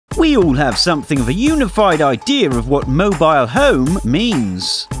We all have something of a unified idea of what mobile home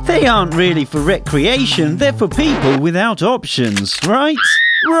means. They aren't really for recreation, they're for people without options, right?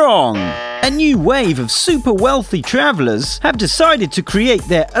 Wrong! A new wave of super wealthy travelers have decided to create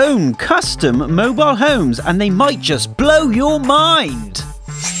their own custom mobile homes, and they might just blow your mind!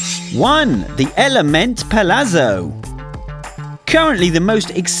 1. The eleMMent Palazzo. Currently the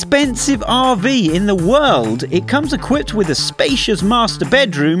most expensive RV in the world, it comes equipped with a spacious master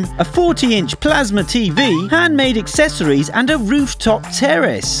bedroom, a 40-inch plasma TV, handmade accessories and a rooftop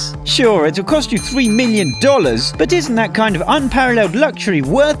terrace. Sure, it'll cost you $3 million, but isn't that kind of unparalleled luxury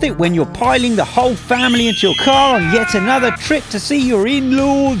worth it when you're piling the whole family into your car on yet another trip to see your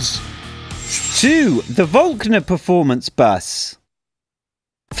in-laws? 2. The Volkner Performance Bus.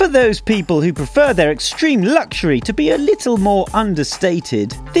 For those people who prefer their extreme luxury to be a little more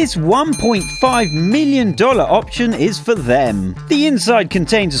understated, this $1.5 million option is for them. The inside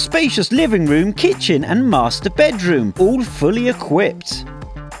contains a spacious living room, kitchen and master bedroom, all fully equipped.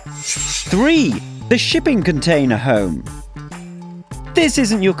 3. The Shipping Container Home. This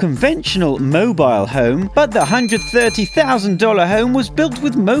isn't your conventional mobile home, but the $130,000 home was built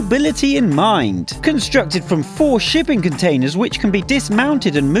with mobility in mind. Constructed from 4 shipping containers which can be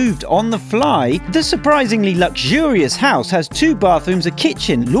dismounted and moved on the fly, the surprisingly luxurious house has 2 bathrooms, a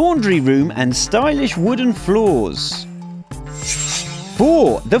kitchen, laundry room and stylish wooden floors.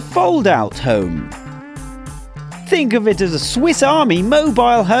 4. The Fold-Out Home. Think of it as a Swiss Army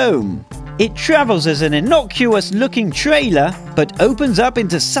mobile home. It travels as an innocuous-looking trailer, but opens up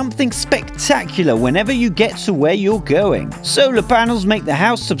into something spectacular whenever you get to where you're going. Solar panels make the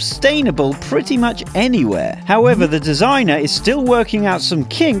house sustainable pretty much anywhere. However, the designer is still working out some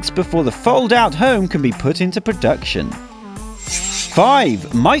kinks before the fold-out home can be put into production.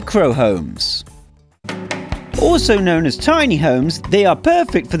 5. Micro homes. Also known as tiny homes, they are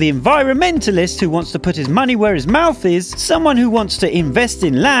perfect for the environmentalist who wants to put his money where his mouth is, someone who wants to invest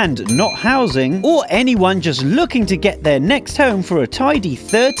in land, not housing, or anyone just looking to get their next home for a tidy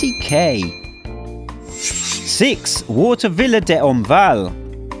 $30K. 6. Water Villa de Omval.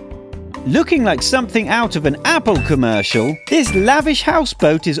 Looking like something out of an Apple commercial, this lavish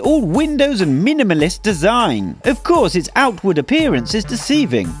houseboat is all windows and minimalist design. Of course, its outward appearance is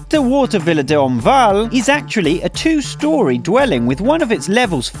deceiving. The Water Villa de Omval is actually a 2-story dwelling with one of its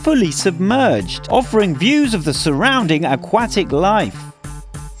levels fully submerged, offering views of the surrounding aquatic life.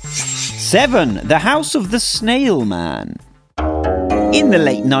 7. The House of the Snail Man. In the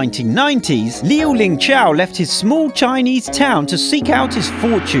late 1990s, Liu Ling-Chao left his small Chinese town to seek out his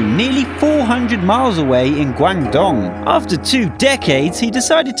fortune nearly 400 miles away in Guangdong. After 2 decades, he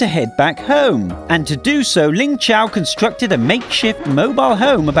decided to head back home. And to do so, Ling-Chao constructed a makeshift mobile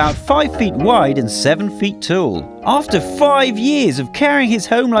home about 5 feet wide and 7 feet tall. After 5 years of carrying his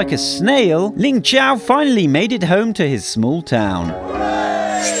home like a snail, Ling-Chao finally made it home to his small town.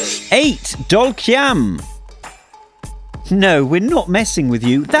 8. Dolkiam. No, we're not messing with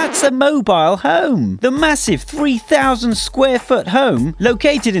you. That's a mobile home. The massive 3,000 square foot home,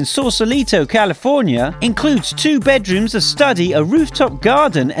 located in Sausalito, California, includes 2 bedrooms, a study, a rooftop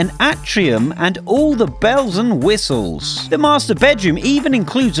garden, an atrium, and all the bells and whistles. The master bedroom even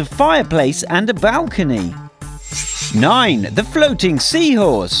includes a fireplace and a balcony. 9. The Floating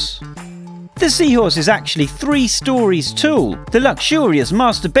Seahorse. The seahorse is actually 3 stories tall. The luxurious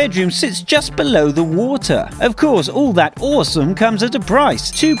master bedroom sits just below the water. Of course, all that awesome comes at a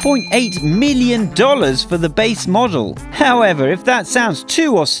price, $2.8 million for the base model. However, if that sounds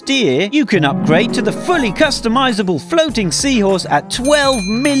too austere, you can upgrade to the fully customizable floating seahorse at $12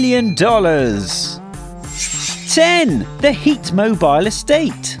 million. 10. The Heat Mobile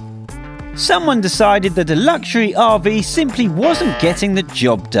Estate. Someone decided that a luxury RV simply wasn't getting the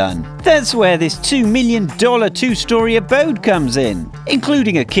job done. That's where this $2 million 2-story abode comes in,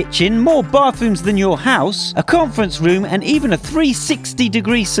 including a kitchen, more bathrooms than your house, a conference room, and even a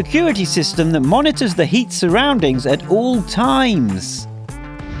 360-degree security system that monitors the heat surroundings at all times.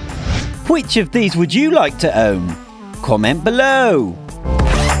 Which of these would you like to own? Comment below.